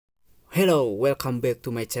Hello, welcome back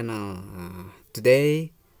to my channel.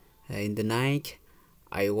 Today, in the night,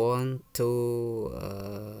 I want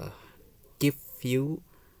to give you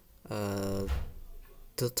a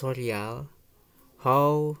tutorial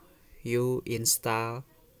how you install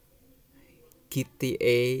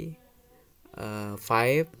GTA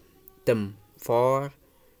 5 for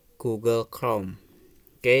Google Chrome.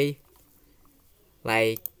 Okay,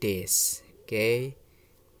 like this. Okay,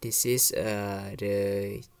 this is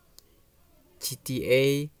the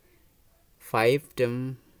GTA 5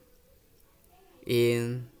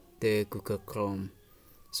 in the Google Chrome.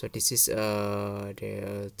 So this is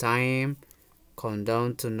the time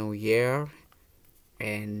countdown to New Year,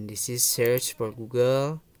 and this is search for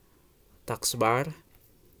Google taskbar.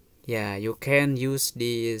 Yeah, you can use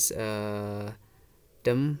this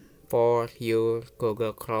for your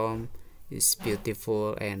Google Chrome. It's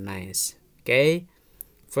beautiful and nice. Okay,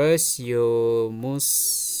 first you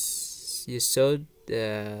should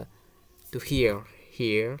to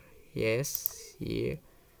here, yes, here.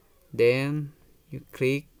 Then you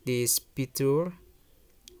click this picture,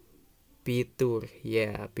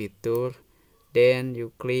 yeah, picture. Then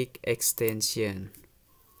you click extension.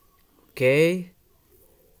 Okay,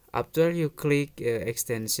 after you click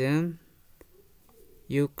extension,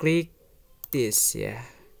 you click this, yeah,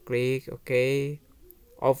 click okay,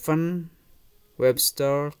 open web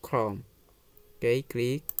store Chrome. Okay,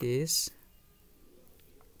 click this,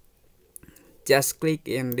 just click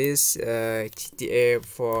in this GTA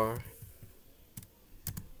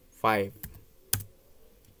 5.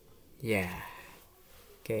 Yeah,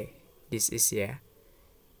 okay, this is, yeah,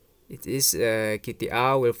 it is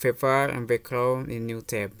GTA wallpaper and background in new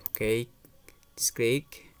tab. Okay, just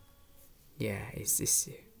click, yeah, it's this.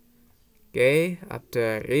 Okay,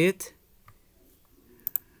 after it,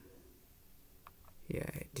 yeah,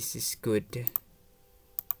 this is good.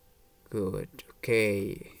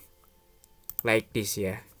 Okay, like this,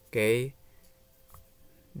 yeah. Okay,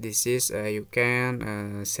 this is you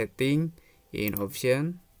can setting in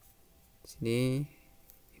option sini,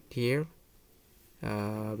 here,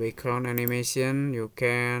 background animation you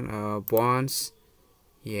can bounce,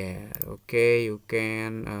 yeah. Okay, you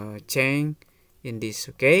can change in this.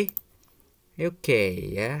 Okay,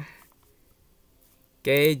 yeah.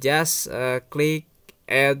 Okay, just click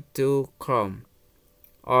add to Chrome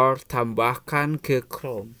or tambahkan ke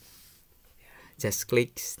Chrome. Just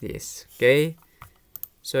click this. Okay,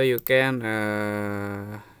 so you can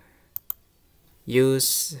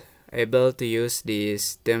able to use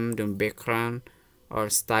this theme background or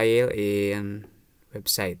style in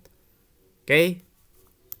website. Okay,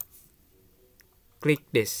 click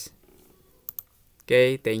this.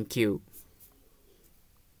 Okay, thank you.